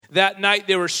That night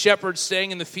there were shepherds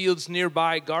staying in the fields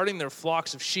nearby, guarding their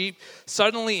flocks of sheep.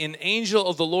 Suddenly an angel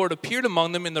of the Lord appeared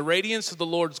among them, and the radiance of the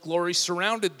Lord's glory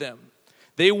surrounded them.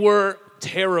 They were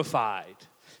terrified,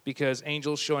 because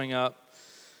angels showing up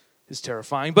is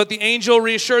terrifying. But the angel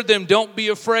reassured them, "Don't be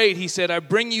afraid." He said, "I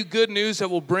bring you good news that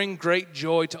will bring great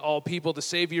joy to all people. The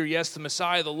Savior, yes, the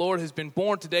Messiah, the Lord, has been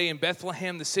born today in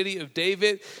Bethlehem, the city of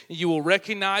David. You will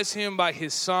recognize him by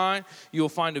his sign. You will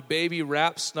find a baby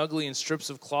wrapped snugly in strips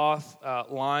of cloth,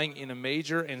 lying in a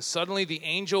manger." And suddenly the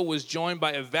angel was joined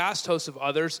by a vast host of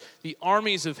others, the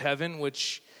armies of heaven,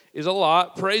 which is a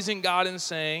lot, praising God and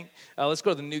saying, let's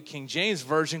go to the New King James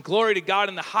Version, "Glory to God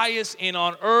in the highest, and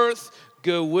on earth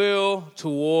goodwill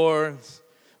towards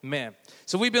men."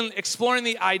 So we've been exploring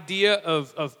the idea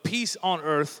of peace on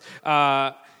earth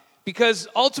because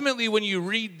ultimately when you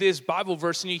read this Bible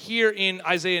verse and you hear in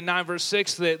Isaiah 9 verse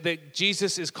 6 that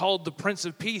Jesus is called the Prince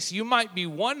of Peace, you might be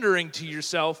wondering to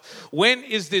yourself, when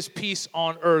is this peace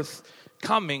on earth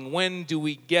coming? When do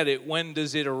we get it? When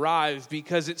does it arrive?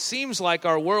 Because it seems like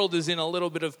our world is in a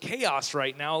little bit of chaos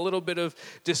right now, a little bit of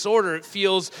disorder. It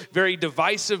feels very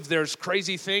divisive. There's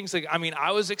crazy things.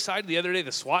 I was excited the other day.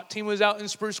 The SWAT team was out in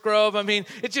Spruce Grove.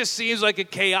 It just seems like a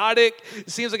chaotic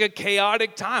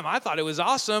time. I thought it was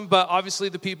awesome, but obviously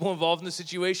the people involved in the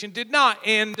situation did not.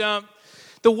 And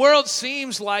the world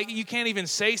seems like you can't even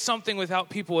say something without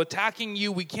people attacking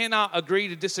you. We cannot agree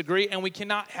to disagree, and we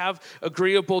cannot have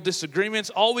agreeable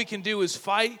disagreements. All we can do is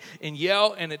fight and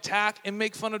yell and attack and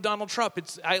make fun of Donald Trump.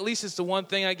 At least it's the one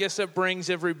thing, I guess, that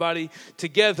brings everybody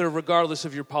together, regardless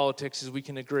of your politics, is we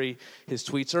can agree his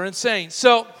tweets are insane.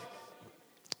 So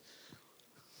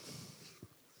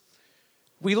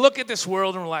we look at this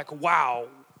world and we're like, wow,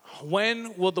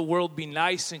 when will the world be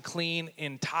nice and clean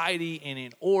and tidy and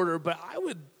in order? But I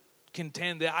would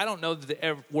contend that I don't know that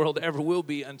the world ever will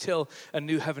be until a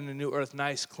new heaven and new earth,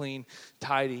 nice, clean,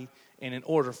 tidy, and in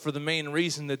order, for the main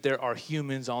reason that there are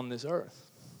humans on this earth.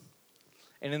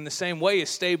 And in the same way, a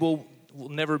stable will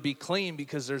never be clean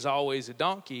because there's always a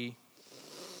donkey.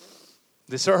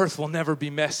 This earth will never be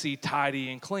messy,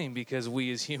 tidy, and clean because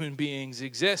we as human beings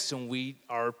exist and we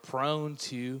are prone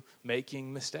to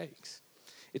making mistakes.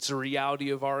 It's a reality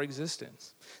of our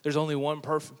existence. There's only one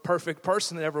perfect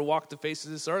person that ever walked the face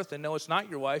of this earth, and no, it's not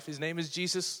your wife. His name is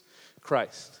Jesus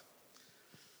Christ.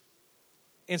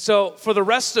 And so for the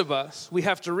rest of us, we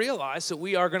have to realize that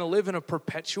we are going to live in a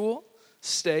perpetual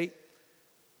state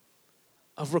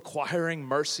of requiring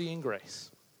mercy and grace.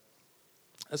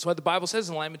 That's why the Bible says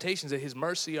in Lamentations that his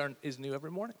mercy is new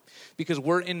every morning, because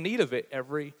we're in need of it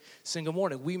every single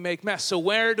morning. We make mess. So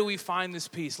where do we find this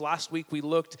peace? Last week we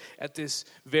looked at this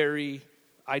very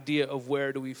idea of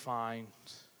where do we find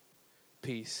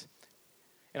peace.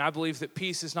 And I believe that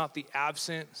peace is not the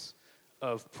absence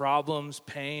of problems,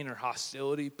 pain, or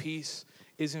hostility. Peace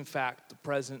is in fact the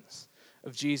presence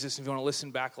of Jesus. If you want to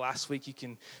listen back last week, you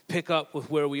can pick up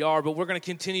with where we are. But we're going to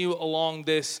continue along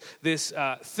this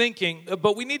thinking.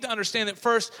 But we need to understand that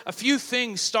first, a few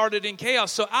things started in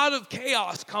chaos. So out of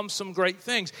chaos comes some great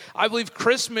things. I believe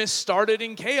Christmas started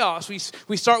in chaos.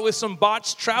 We start with some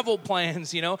botched travel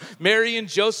plans, Mary and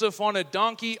Joseph on a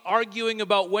donkey arguing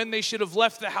about when they should have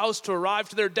left the house to arrive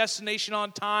to their destination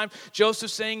on time. Joseph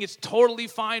saying it's totally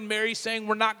fine. Mary saying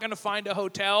we're not going to find a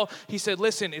hotel. He said,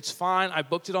 listen, it's fine. I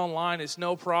booked it online. It's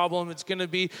no problem. It's going to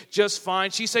be just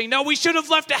fine. She's saying, no, we should have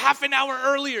left a half an hour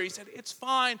earlier. He said, it's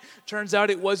fine. Turns out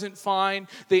it wasn't fine.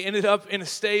 They ended up in a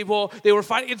stable. They were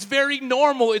fighting. It's very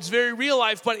normal. It's very real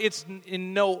life, but it's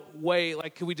in no way,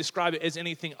 could we describe it as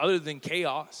anything other than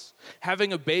chaos?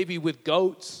 Having a baby with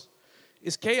goats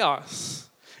is chaos.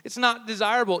 It's not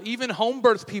desirable. Even home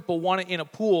birth people want it in a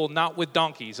pool, not with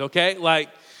donkeys, okay?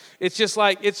 It's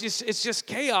just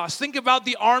chaos. Think about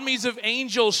the armies of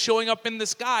angels showing up in the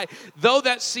sky. Though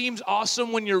that seems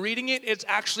awesome when you're reading it, it's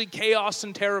actually chaos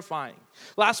and terrifying.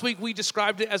 Last week we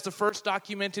described it as the first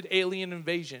documented alien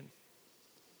invasion.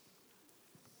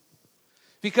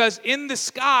 Because in the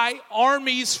sky,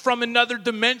 armies from another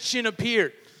dimension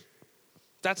appeared.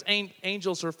 That's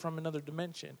angels are from another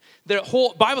dimension. The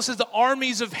whole Bible says the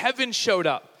armies of heaven showed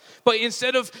up. But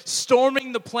instead of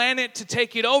storming the planet to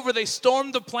take it over, they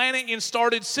stormed the planet and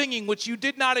started singing, which you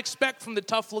did not expect from the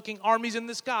tough-looking armies in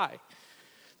the sky.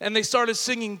 And they started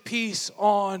singing, peace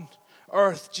on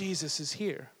earth, Jesus is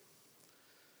here.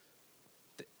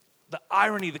 The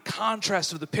irony, the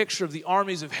contrast of the picture of the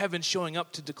armies of heaven showing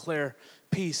up to declare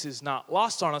peace is not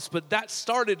lost on us, but that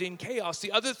started in chaos.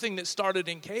 The other thing that started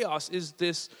in chaos is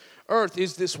this earth,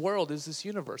 is this world, is this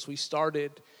universe. We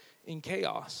started in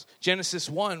chaos. Genesis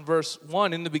 1, verse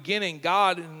 1, in the beginning,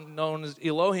 God, known as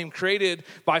Elohim, created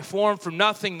by form from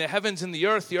nothing the heavens and the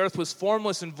earth. The earth was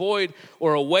formless and void,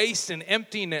 or a waste and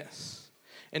emptiness.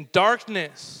 And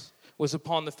darkness was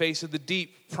upon the face of the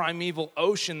deep, primeval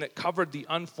ocean that covered the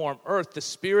unformed earth. The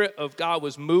Spirit of God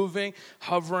was moving,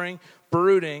 hovering,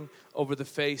 brooding over the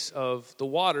face of the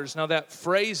waters. Now that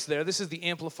phrase there, this is the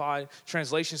Amplified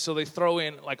translation, so they throw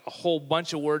in like a whole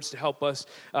bunch of words to help us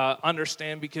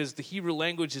understand, because the Hebrew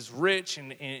language is rich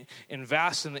and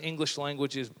vast, and the English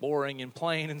language is boring and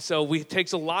plain. And so it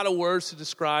takes a lot of words to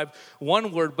describe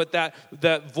one word, but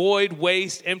that void,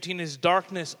 waste, emptiness,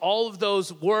 darkness, all of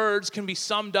those words can be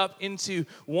summed up into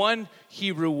one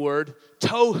Hebrew word,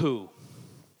 tohu.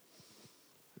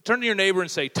 Turn to your neighbor and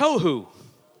say, tohu.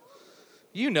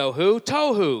 You know who,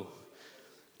 tohu.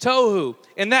 Tohu.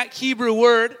 And that Hebrew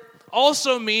word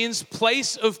also means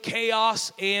place of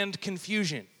chaos and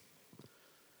confusion.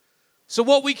 So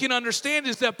what we can understand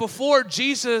is that before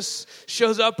Jesus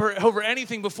shows up over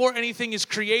anything, before anything is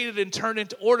created and turned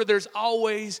into order, there's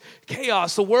always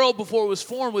chaos. The world before it was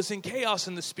formed was in chaos,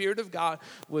 and the Spirit of God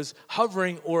was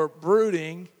hovering or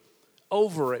brooding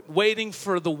over it, waiting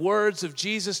for the words of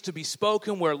Jesus to be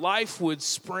spoken where life would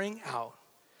spring out.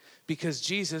 Because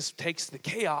Jesus takes the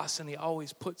chaos and he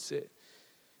always puts it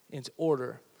into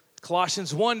order.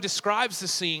 Colossians 1 describes the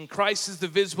scene. Christ is the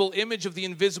visible image of the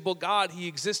invisible God. He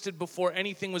existed before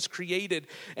anything was created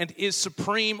and is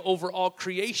supreme over all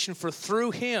creation. For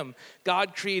through him,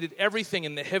 God created everything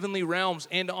in the heavenly realms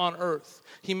and on earth.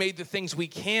 He made the things we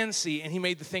can see, and he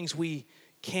made the things we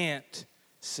can't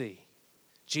see.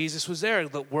 Jesus was there.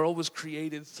 The world was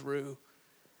created through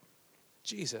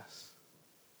Jesus.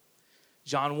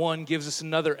 John 1 gives us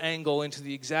another angle into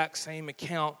the exact same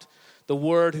account. The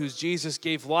Word, whose Jesus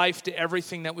gave life to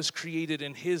everything that was created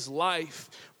in his life,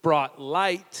 brought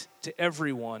light to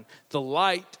everyone. The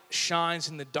light shines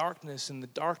in the darkness, and the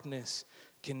darkness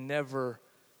can never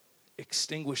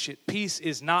extinguish it. Peace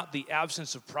is not the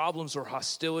absence of problems or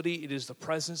hostility. It is the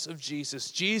presence of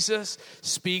Jesus. Jesus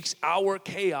speaks our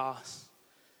chaos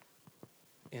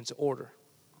into order.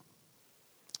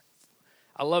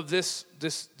 I love this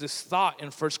thought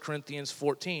in 1 Corinthians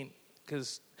 14,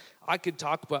 because I could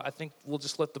talk about, I think we'll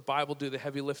just let the Bible do the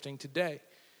heavy lifting today.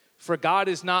 For God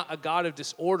is not a God of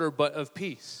disorder, but of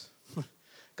peace.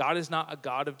 God is not a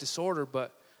God of disorder,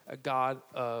 but a God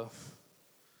of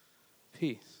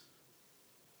peace.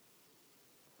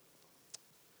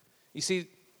 You see,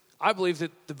 I believe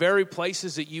that the very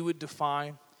places that you would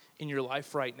define in your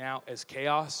life right now as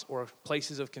chaos or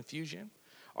places of confusion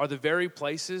are the very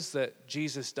places that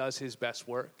Jesus does his best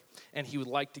work and he would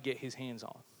like to get his hands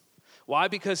on. Why?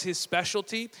 Because his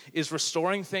specialty is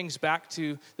restoring things back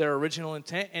to their original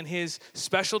intent, and his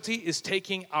specialty is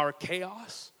taking our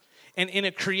chaos and in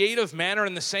a creative manner,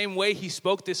 in the same way he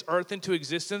spoke this earth into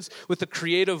existence with a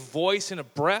creative voice and a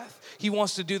breath, he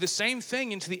wants to do the same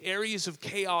thing into the areas of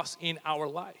chaos in our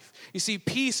life. You see,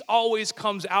 peace always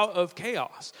comes out of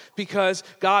chaos because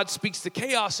God speaks to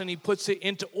chaos and he puts it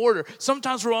into order.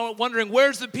 Sometimes we're wondering,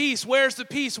 where's the peace? Where's the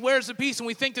peace? Where's the peace? And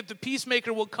we think that the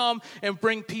peacemaker will come and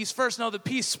bring peace first. No, the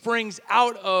peace springs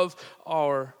out of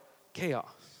our chaos.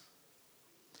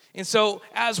 And so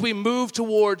as we move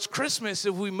towards Christmas,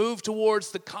 if we move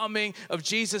towards the coming of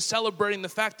Jesus, celebrating the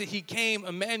fact that he came,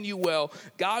 Emmanuel,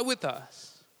 God with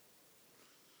us,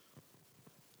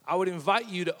 I would invite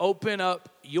you to open up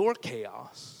your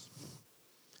chaos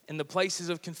in the places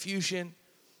of confusion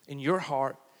in your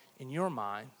heart, in your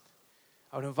mind.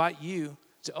 I would invite you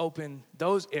to open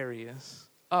those areas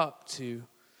up to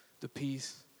the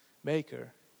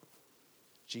peacemaker,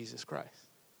 Jesus Christ,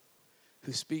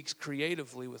 who speaks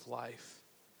creatively with life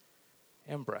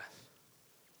and breath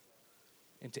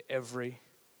into every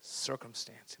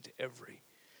circumstance, into every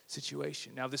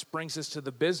situation. Now, this brings us to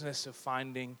the business of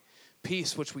finding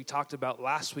peace, which we talked about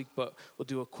last week, but we'll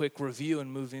do a quick review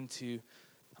and move into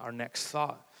our next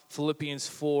thought. Philippians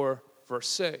 4, verse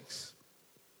 6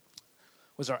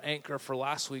 was our anchor for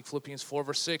last week. Philippians 4,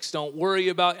 verse 6, don't worry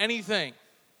about anything.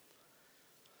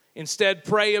 Instead,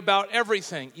 pray about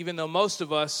everything, even though most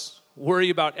of us worry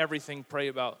about everything, pray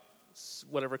about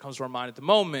whatever comes to our mind at the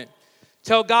moment.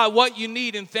 Tell God what you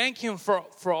need and thank him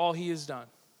for all he has done.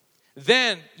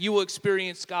 Then you will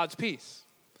experience God's peace,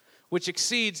 which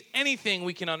exceeds anything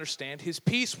we can understand. His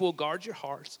peace will guard your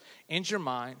hearts and your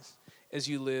minds as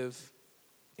you live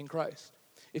in Christ.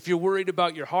 If you're worried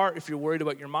about your heart, if you're worried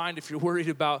about your mind, if you're worried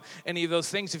about any of those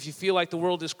things, if you feel like the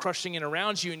world is crushing in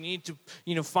around you and you need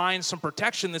to, find some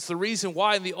protection, that's the reason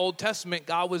why in the Old Testament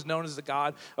God was known as the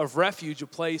God of refuge, a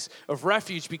place of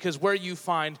refuge, because where you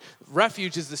find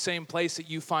refuge is the same place that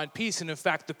you find peace, and in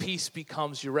fact, the peace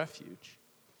becomes your refuge.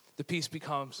 The peace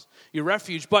becomes your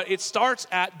refuge. But it starts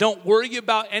at, don't worry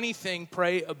about anything,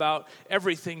 pray about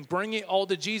everything. Bring it all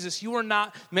to Jesus. You are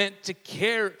not meant to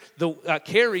carry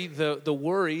the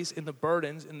worries and the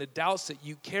burdens and the doubts that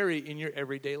you carry in your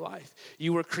everyday life. We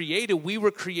were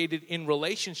created in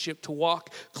relationship to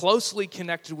walk closely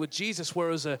connected with Jesus, where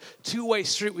it was a two-way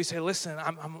street. We say, listen,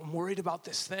 I'm worried about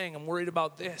this thing. I'm worried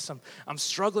about this. I'm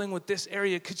struggling with this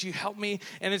area. Could you help me?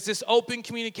 And it's this open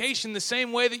communication, the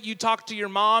same way that you talk to your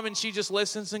mom and she just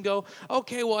listens and go,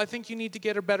 okay, well, I think you need to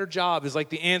get a better job, is like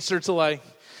the answer to like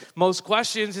most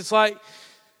questions. It's like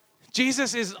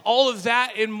Jesus is all of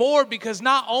that and more, because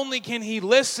not only can he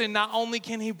listen, not only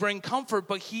can he bring comfort,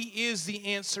 but he is the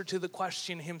answer to the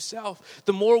question himself.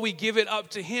 The more we give it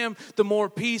up to him, the more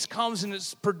peace comes, and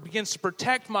it begins to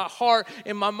protect my heart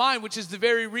and my mind, which is the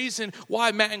very reason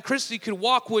why Matt and Christy could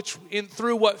walk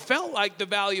through what felt like the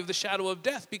valley of the shadow of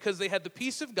death, because they had the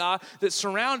peace of God that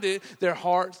surrounded their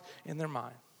hearts and their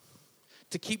mind,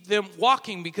 to keep them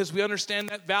walking, because we understand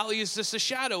that valley is just a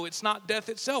shadow. It's not death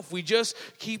itself. We just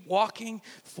keep walking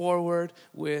forward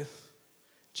with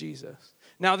Jesus.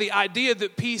 Now, the idea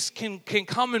that peace can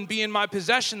come and be in my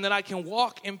possession, that I can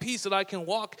walk in peace, that I can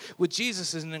walk with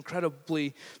Jesus, is an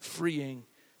incredibly freeing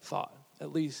thought,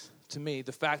 at least to me.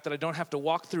 The fact that I don't have to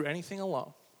walk through anything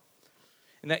alone,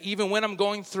 and that even when I'm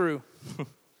going through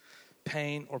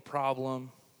pain or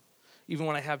problem, even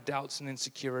when I have doubts and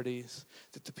insecurities,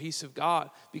 that the peace of God,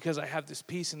 because I have this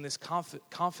peace and this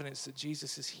confidence that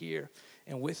Jesus is here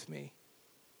and with me,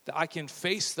 that I can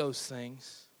face those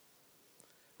things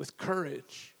with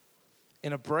courage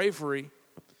and a bravery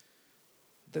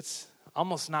that's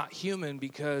almost not human,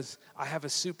 because I have a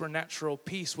supernatural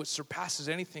peace which surpasses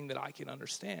anything that I can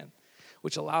understand,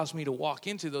 which allows me to walk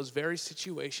into those very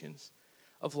situations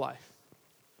of life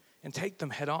and take them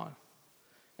head on.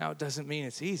 Now, it doesn't mean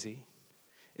it's easy.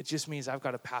 It just means I've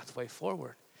got a pathway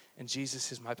forward, and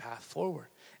Jesus is my path forward.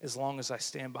 As long as I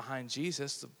stand behind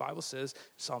Jesus, the Bible says,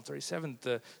 Psalm 37,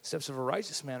 the steps of a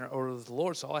righteous man are ordered of the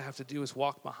Lord, so all I have to do is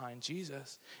walk behind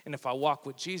Jesus. And if I walk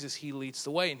with Jesus, he leads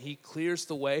the way, and he clears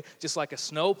the way, just like a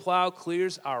snowplow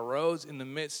clears our roads in the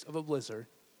midst of a blizzard.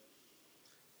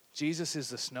 Jesus is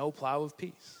the snowplow of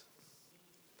peace.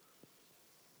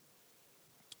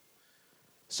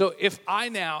 So if I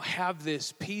now have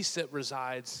this peace that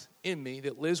resides in me,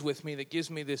 that lives with me, that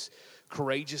gives me this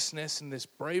courageousness and this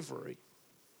bravery,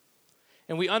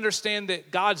 and we understand that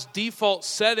God's default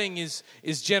setting is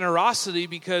generosity,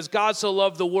 because God so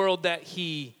loved the world that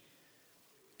he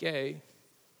gave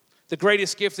the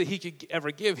greatest gift that he could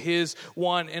ever give, his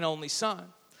one and only son.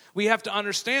 We have to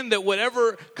understand that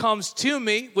whatever comes to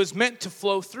me was meant to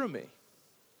flow through me.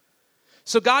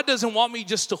 So God doesn't want me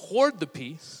just to hoard the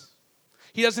peace.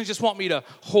 He doesn't just want me to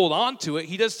hold on to it.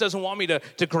 He just doesn't want me to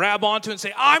grab onto it and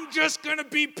say, I'm just going to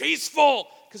be peaceful.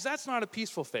 Because that's not a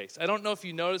peaceful face. I don't know if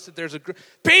you notice that there's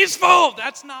peaceful.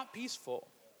 That's not peaceful.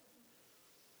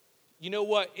 You know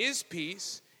what is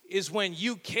peace? Is when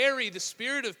you carry the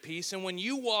spirit of peace, and when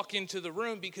you walk into the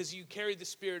room because you carry the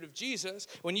spirit of Jesus,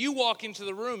 when you walk into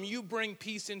the room, you bring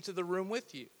peace into the room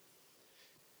with you.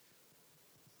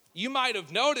 You might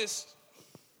have noticed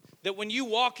that when you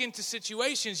walk into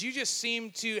situations, you just seem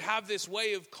to have this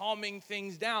way of calming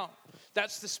things down.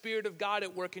 That's the Spirit of God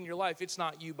at work in your life. It's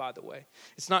not you, by the way.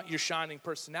 It's not your shining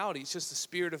personality. It's just the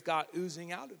Spirit of God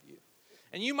oozing out of you.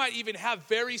 And you might even have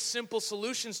very simple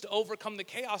solutions to overcome the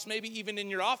chaos, maybe even in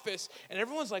your office. And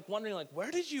everyone's like wondering, like, where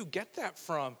did you get that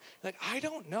from? Like, I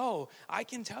don't know. I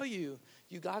can tell you,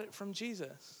 you got it from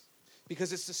Jesus.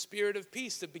 Because it's the Spirit of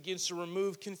peace that begins to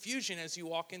remove confusion as you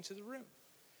walk into the room.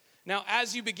 Now,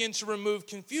 as you begin to remove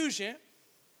confusion,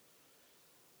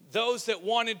 those that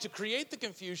wanted to create the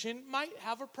confusion might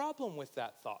have a problem with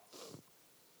that thought.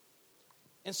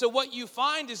 And so what you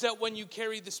find is that when you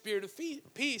carry the spirit of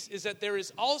peace, is that there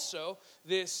is also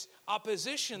this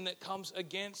opposition that comes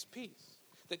against peace,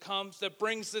 that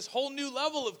brings this whole new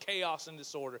level of chaos and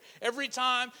disorder. Every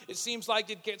time it seems like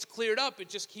it gets cleared up, it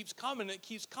just keeps coming, it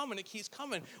keeps coming, it keeps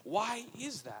coming. Why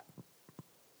is that?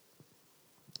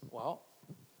 Well,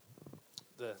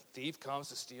 the thief comes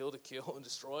to steal, to kill, and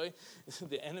destroy.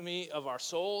 The enemy of our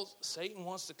souls, Satan,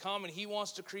 wants to come, and he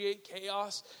wants to create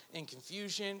chaos and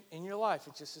confusion in your life.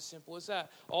 It's just as simple as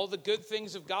that. All the good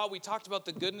things of God, we talked about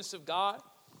the goodness of God.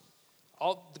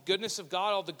 All the goodness of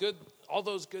God, all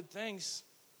those good things,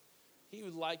 he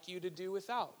would like you to do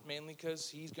without, mainly because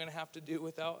he's going to have to do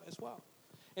without as well.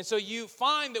 And so you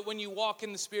find that when you walk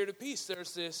in the spirit of peace,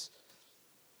 there's this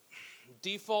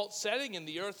default setting in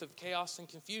the earth of chaos and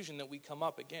confusion that we come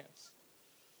up against.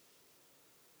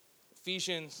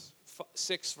 Ephesians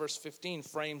 6 verse 15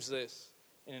 frames this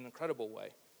in an incredible way.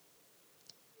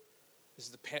 This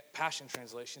is the Passion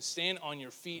Translation. Stand on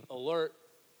your feet alert,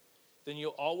 then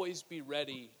you'll always be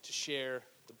ready to share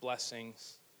the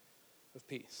blessings of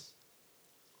peace.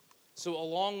 So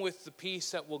along with the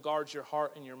peace that will guard your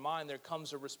heart and your mind, there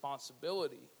comes a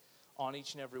responsibility on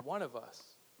each and every one of us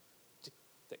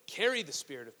that carry the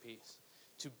spirit of peace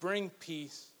to bring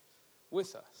peace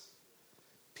with us.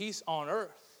 Peace on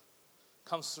earth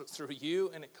comes through you,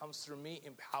 and it comes through me,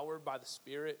 empowered by the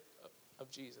Spirit of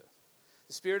Jesus.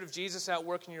 The Spirit of Jesus at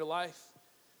work in your life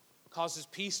causes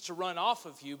peace to run off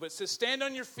of you, but it says stand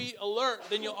on your feet alert,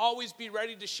 then you'll always be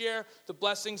ready to share the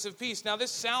blessings of peace. Now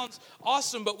this sounds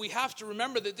awesome, but we have to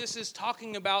remember that this is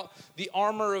talking about the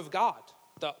armor of God.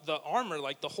 The armor,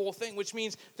 like the whole thing, which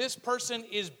means this person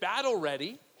is battle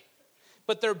ready,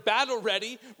 but they're battle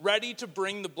ready to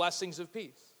bring the blessings of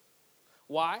peace.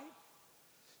 Why?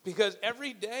 Because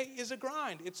every day is a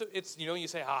grind. It's you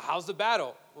say, how's the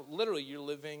battle? Well, literally, you're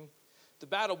living the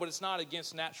battle, but it's not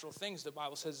against natural things. The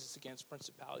Bible says it's against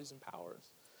principalities and powers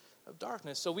of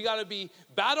darkness. So we got to be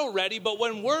battle ready, but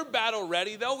when we're battle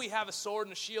ready, though we have a sword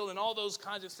and a shield and all those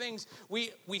kinds of things,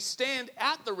 we stand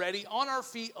at the ready, on our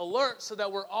feet, alert, so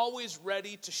that we're always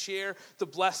ready to share the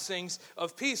blessings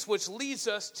of peace, which leads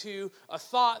us to a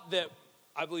thought that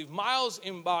I believe Miles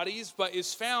embodies, but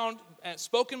is found and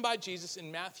spoken by Jesus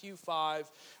in Matthew 5,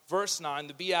 verse 9,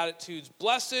 the Beatitudes.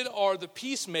 Blessed are the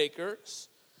peacemakers,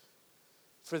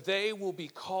 for they will be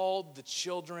called the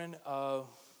children of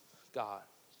God.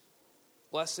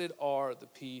 Blessed are the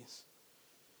peacemakers.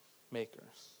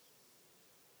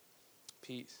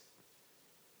 Peacemakers.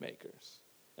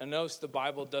 Now notice the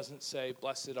Bible doesn't say,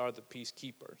 blessed are the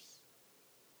peacekeepers.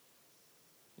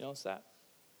 You notice that?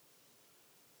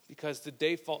 Because the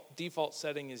default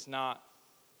setting is not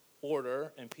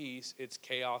order and peace, it's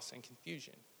chaos and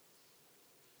confusion.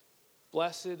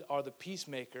 Blessed are the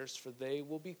peacemakers, for they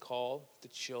will be called the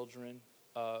children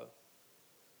of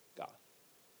God.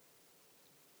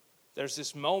 There's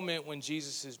this moment when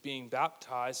Jesus is being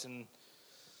baptized and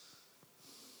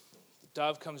the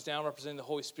dove comes down representing the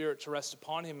Holy Spirit to rest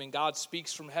upon him, and God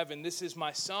speaks from heaven, "This is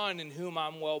my son in whom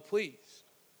I'm well pleased."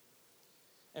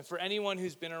 And for anyone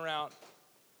who's been around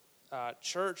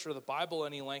church or the Bible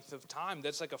any length of time,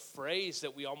 that's like a phrase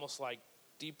that we almost like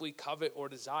deeply covet or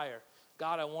desire.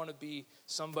 God, I want to be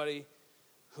somebody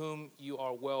whom you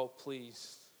are well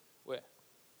pleased with.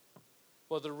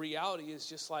 Well, the reality is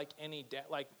just like any dad,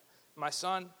 like my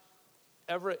son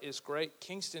Everett is great.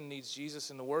 Kingston needs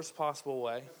Jesus in the worst possible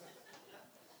way.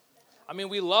 I mean,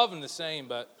 we love him the same,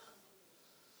 but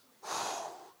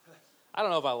I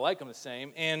don't know if I like him the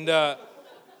same. And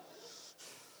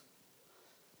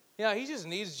he just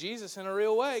needs Jesus in a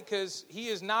real way because he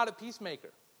is not a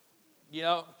peacemaker.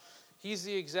 He's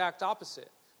the exact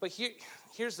opposite. But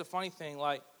here's the funny thing,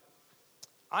 like,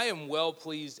 I am well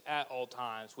pleased at all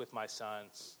times with my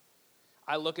sons.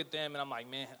 I look at them and I'm like,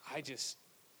 man, I just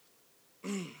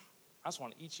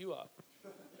want to eat you up.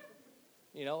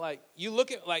 You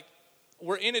look at,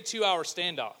 we're in a 2-hour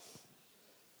standoff.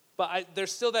 But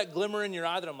there's still that glimmer in your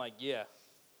eye that I'm like, yeah,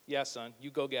 son,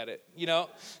 you go get it.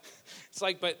 It's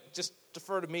like, but just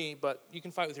defer to me, but you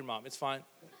can fight with your mom. It's fine.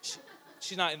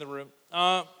 She's not in the room.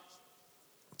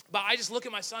 But I just look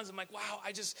at my sons, I'm like, wow,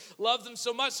 I just love them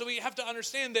so much. So we have to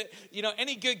understand that,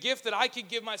 any good gift that I could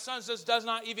give my sons does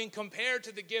not even compare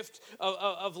to the gift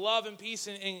of love and peace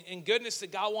and goodness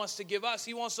that God wants to give us.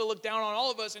 He wants to look down on all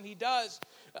of us, and he does.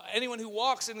 Anyone who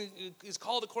walks and is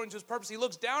called according to his purpose, he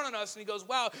looks down on us and he goes,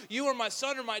 wow, you are my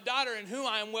son or my daughter in whom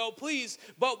I am well pleased.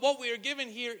 But what we are given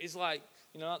here is like,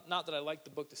 not that I like the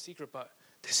book The Secret, but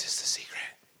this is the secret.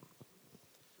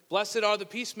 Blessed are the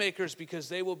peacemakers because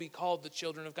they will be called the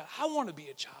children of God. I want to be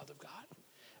a child of God.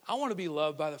 I want to be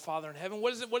loved by the Father in heaven.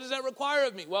 What does that require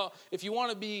of me? Well, if you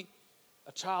want to be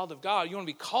a child of God, you want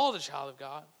to be called a child of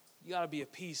God, you got to be a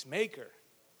peacemaker.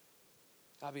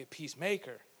 Got to be a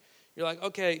peacemaker. You're like,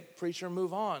 okay, preacher,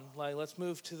 move on. Let's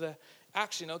move to the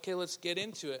action. Okay, let's get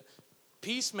into it.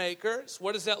 Peacemakers,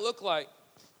 what does that look like?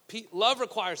 Love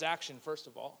requires action, first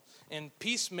of all. And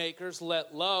peacemakers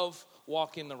let love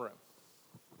walk in the room.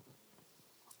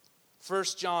 1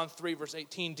 John 3, verse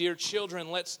 18, dear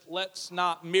children, let's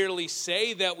not merely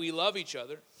say that we love each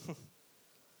other.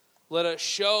 Let us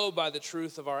show by the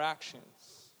truth of our actions.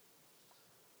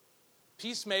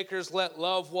 Peacemakers let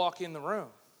love walk in the room.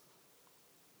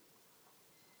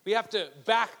 We have to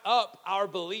back up our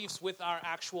beliefs with our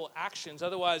actual actions.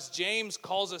 Otherwise, James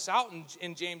calls us out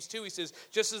in James 2. He says,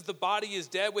 just as the body is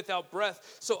dead without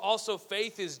breath, so also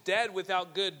faith is dead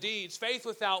without good deeds. Faith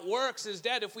without works is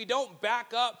dead. If we don't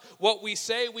back up what we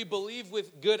say we believe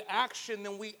with good action,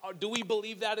 then do we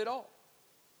believe that at all?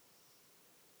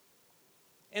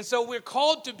 And so we're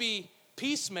called to be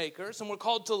peacemakers, and we're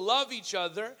called to love each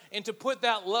other and to put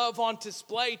that love on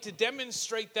display, to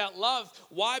demonstrate that love.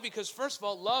 Why? Because first of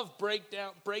all, love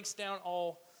breaks down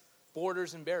all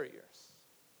borders and barriers.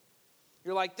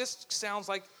 You're like, this sounds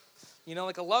like,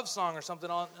 like a love song or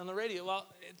something on the radio. Well,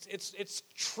 it's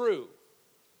true.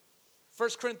 1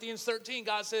 Corinthians 13,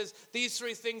 God says, these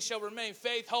three things shall remain: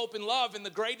 faith, hope, and love. And the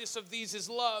greatest of these is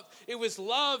love. It was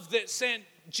love that sent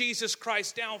Jesus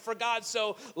Christ down. For God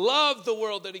so loved the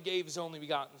world that he gave his only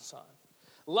begotten Son.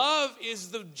 Love is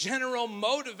the general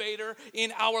motivator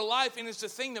in our life, and it's the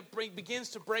thing that begins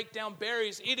to break down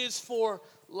barriers. It is for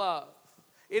love.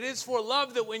 It is for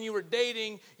love that when you were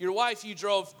dating your wife, you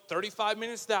drove 35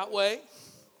 minutes that way,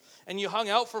 and you hung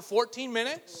out for 14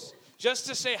 minutes just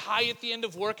to say hi at the end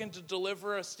of work and to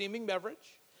deliver a steaming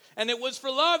beverage. And it was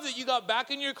for love that you got back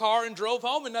in your car and drove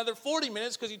home another 40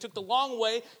 minutes because you took the long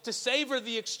way to savor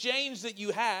the exchange that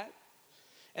you had.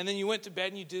 And then you went to bed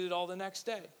and you did it all the next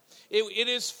day. It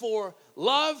is for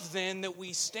love then that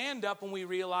we stand up and we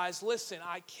realize, listen,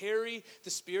 I carry the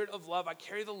spirit of love. I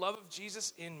carry the love of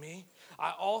Jesus in me.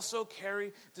 I also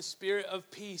carry the spirit of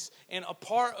peace. And a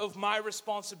part of my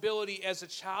responsibility as a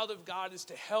child of God is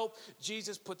to help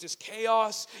Jesus put this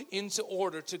chaos into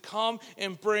order, to come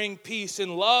and bring peace.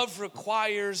 And love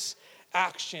requires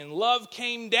action. Love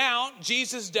came down.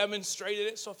 Jesus demonstrated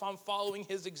it. So if I'm following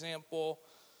his example,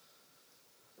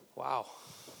 wow,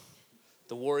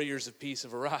 the warriors of peace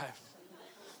have arrived.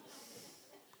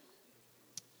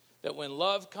 That when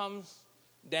love comes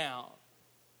down,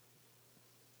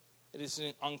 it is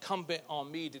incumbent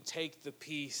on me to take the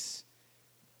peace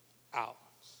out.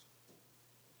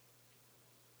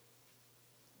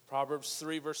 Proverbs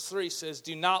 3 verse 3 says,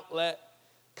 do not let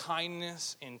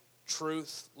kindness and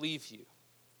truth leave you.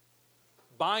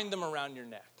 Bind them around your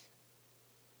neck.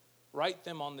 Write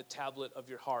them on the tablet of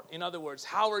your heart. In other words,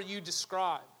 how are you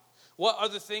described? What are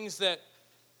the things that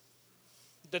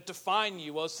define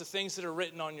you? Well, it's the things that are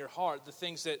written on your heart. The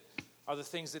things that are the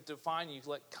things that define you.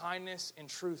 Let kindness and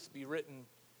truth be written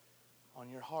on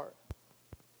your heart.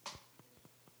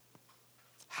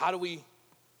 How do we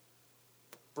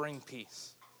bring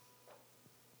peace?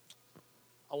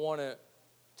 I want to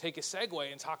take a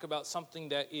segue and talk about something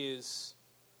that is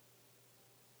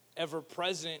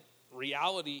ever-present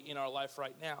reality in our life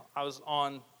right now. I was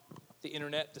on the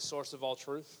internet, the source of all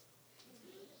truth.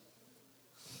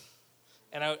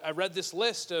 And I read this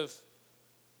list of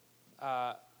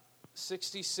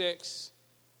 66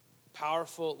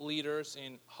 powerful leaders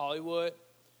in Hollywood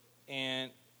and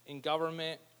in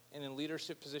government and in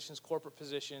leadership positions, corporate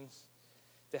positions,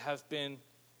 that have been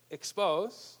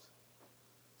exposed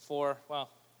for,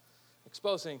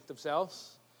 exposing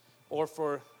themselves, or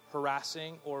for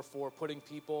harassing, or for putting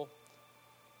people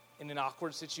in an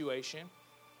awkward situation,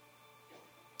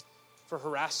 for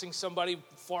harassing somebody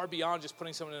far beyond just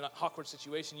putting someone in an awkward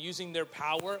situation, using their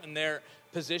power and their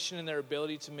position and their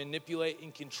ability to manipulate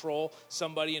and control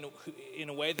somebody in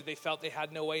a way that they felt they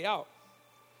had no way out.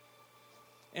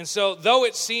 And so though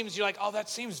it seems, you're like, oh, that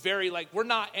seems very we're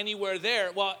not anywhere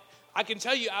there. Well, I can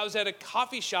tell you, I was at a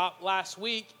coffee shop last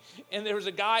week, and there was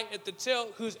a guy at the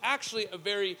till who's actually a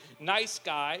very nice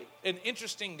guy, an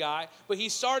interesting guy, but he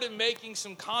started making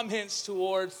some comments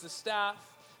towards the staff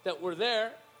that were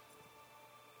there.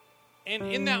 And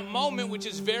in that moment, which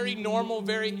is very normal,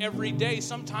 very everyday,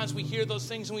 sometimes we hear those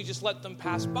things and we just let them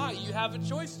pass by. You have a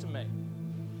choice to make.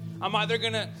 I'm either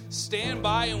going to stand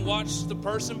by and watch the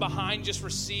person behind just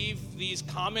receive these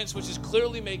comments, which is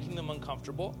clearly making them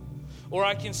uncomfortable, or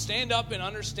I can stand up and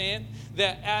understand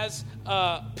that as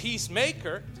a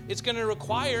peacemaker, it's going to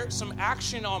require some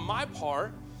action on my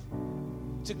part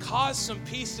to cause some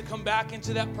peace to come back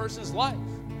into that person's life.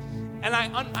 And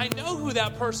I know who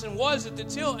that person was at the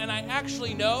till, and I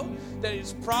actually know that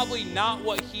it's probably not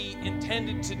what he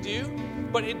intended to do,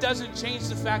 but it doesn't change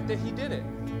the fact that he did it.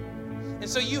 And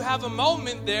so you have a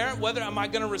moment there, whether am I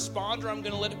going to respond or I'm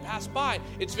going to let it pass by.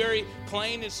 It's very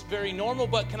plain, it's very normal,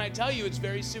 but can I tell you, it's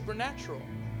very supernatural.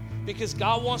 Because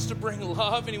God wants to bring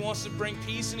love, and he wants to bring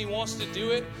peace, and he wants to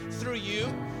do it through you.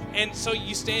 And so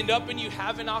you stand up and you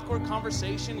have an awkward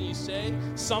conversation, and you say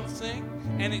something,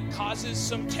 and it causes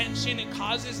some tension, it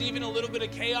causes even a little bit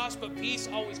of chaos, but peace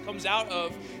always comes out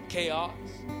of chaos.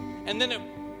 And then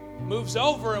moves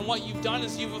over, and what you've done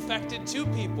is you've affected two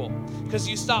people because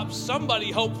you stopped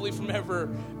somebody, hopefully, from ever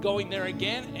going there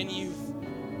again, and you've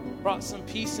brought some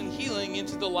peace and healing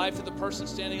into the life of the person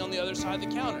standing on the other side of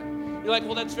the counter. You're like,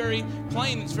 well, that's very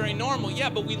plain. It's very normal.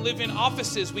 Yeah, but we live in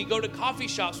offices. We go to coffee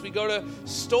shops. We go to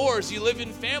stores. You live in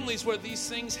families where these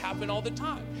things happen all the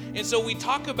time. And so we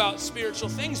talk about spiritual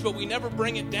things, but we never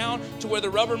bring it down to where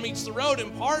the rubber meets the road.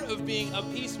 And part of being a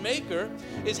peacemaker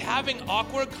is having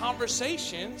awkward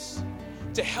conversations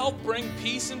to help bring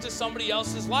peace into somebody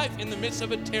else's life in the midst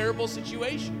of a terrible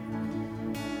situation.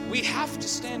 We have to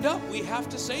stand up. We have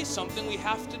to say something. We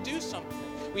have to do something.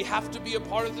 We have to be a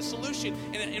part of the solution.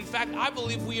 And in fact, I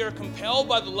believe we are compelled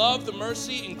by the love, the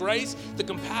mercy, and grace, the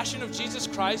compassion of Jesus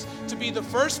Christ to be the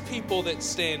first people that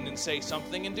stand and say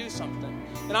something and do something.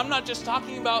 And I'm not just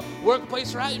talking about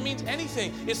workplace, right? It means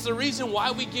anything. It's the reason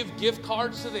why we give gift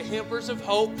cards to the Hampers of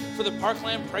Hope for the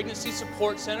Parkland Pregnancy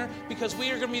Support Center, because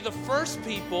we are going to be the first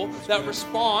people that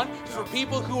respond for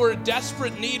people who are in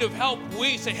desperate need of help.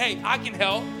 We say, hey, I can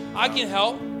help. I can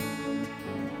help.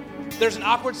 There's an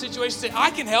awkward situation, say, I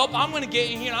can help. I'm going to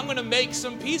get in here and I'm going to make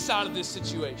some peace out of this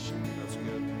situation. That's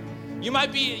good. You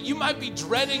might be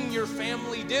dreading your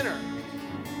family dinner.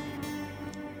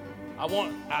 I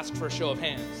won't ask for a show of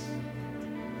hands.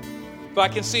 But I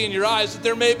can see in your eyes that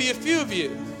there may be a few of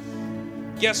you.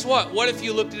 Guess what? What if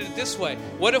you looked at it this way?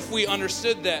 What if we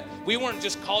understood that we weren't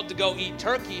just called to go eat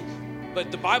turkey, but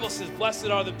the Bible says, blessed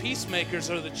are the peacemakers,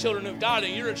 or the children of God,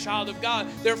 and you're a child of God.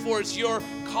 Therefore, it's your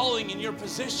calling and your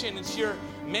position. It's your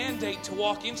mandate to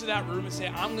walk into that room and say,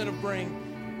 I'm going to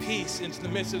bring peace into the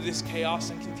midst of this chaos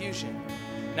and confusion.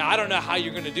 Now, I don't know how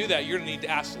you're going to do that. You're going to need to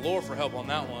ask the Lord for help on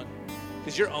that one,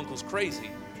 because your uncle's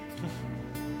crazy.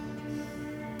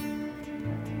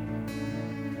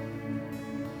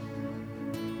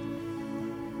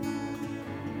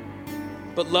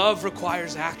 But love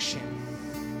requires action.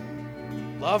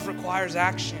 Love requires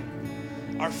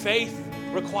action. Our faith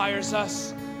requires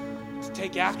us to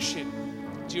take action.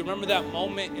 Do you remember that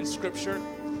moment in Scripture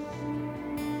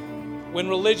when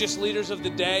religious leaders of the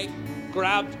day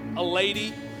grabbed a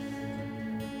lady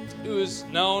who is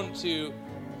known to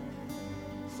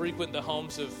frequent the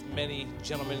homes of many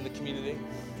gentlemen in the community?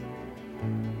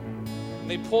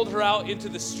 They pulled her out into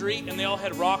the street, and they all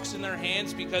had rocks in their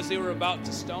hands because they were about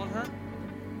to stone her.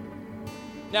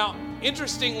 Now,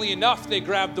 interestingly enough, they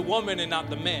grabbed the woman and not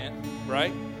the man,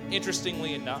 right?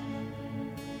 Interestingly enough.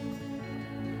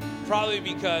 Probably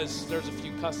because there's a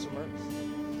few customers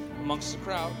amongst the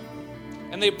crowd.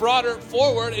 And they brought her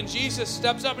forward, and Jesus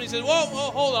steps up and he says, whoa,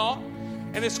 hold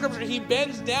on. And in Scripture, he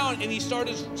bends down and he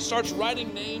starts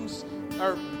writing names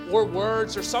or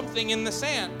words or something in the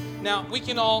sand. Now, we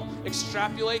can all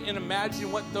extrapolate and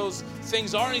imagine what those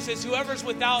things are. And he says, whoever's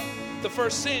without the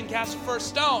first sin, cast the first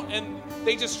stone. And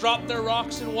they just dropped their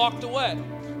rocks and walked away.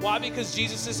 Why? Because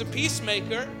Jesus is a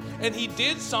peacemaker, and he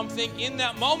did something in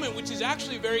that moment, which is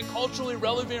actually very culturally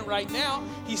relevant right now.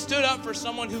 He stood up for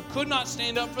someone who could not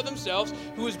stand up for themselves,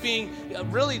 who was being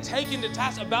really taken to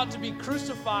task, about to be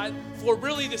crucified for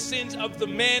really the sins of the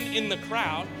men in the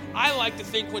crowd. I like to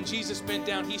think when Jesus bent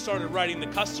down, he started writing the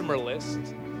customer list,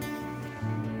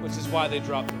 which is why they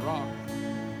dropped the rock.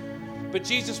 But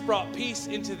Jesus brought peace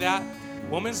into that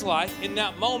woman's life in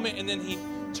that moment, and then he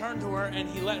turned to her and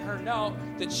he let her know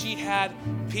that she had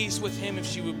peace with him if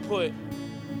she would put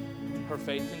her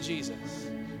faith in Jesus.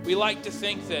 We like to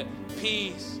think that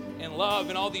peace and love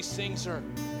and all these things are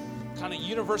kind of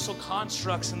universal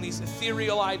constructs and these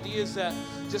ethereal ideas that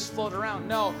just float around.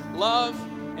 No, love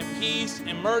and peace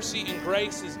and mercy and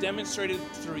grace is demonstrated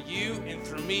through you and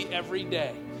through me every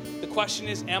day. The question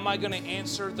is, am I going to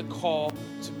answer the call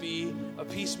to be a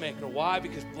peacemaker? Why?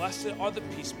 Because blessed are the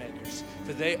peacemakers,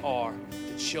 for they are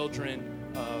the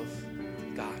children of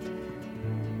God.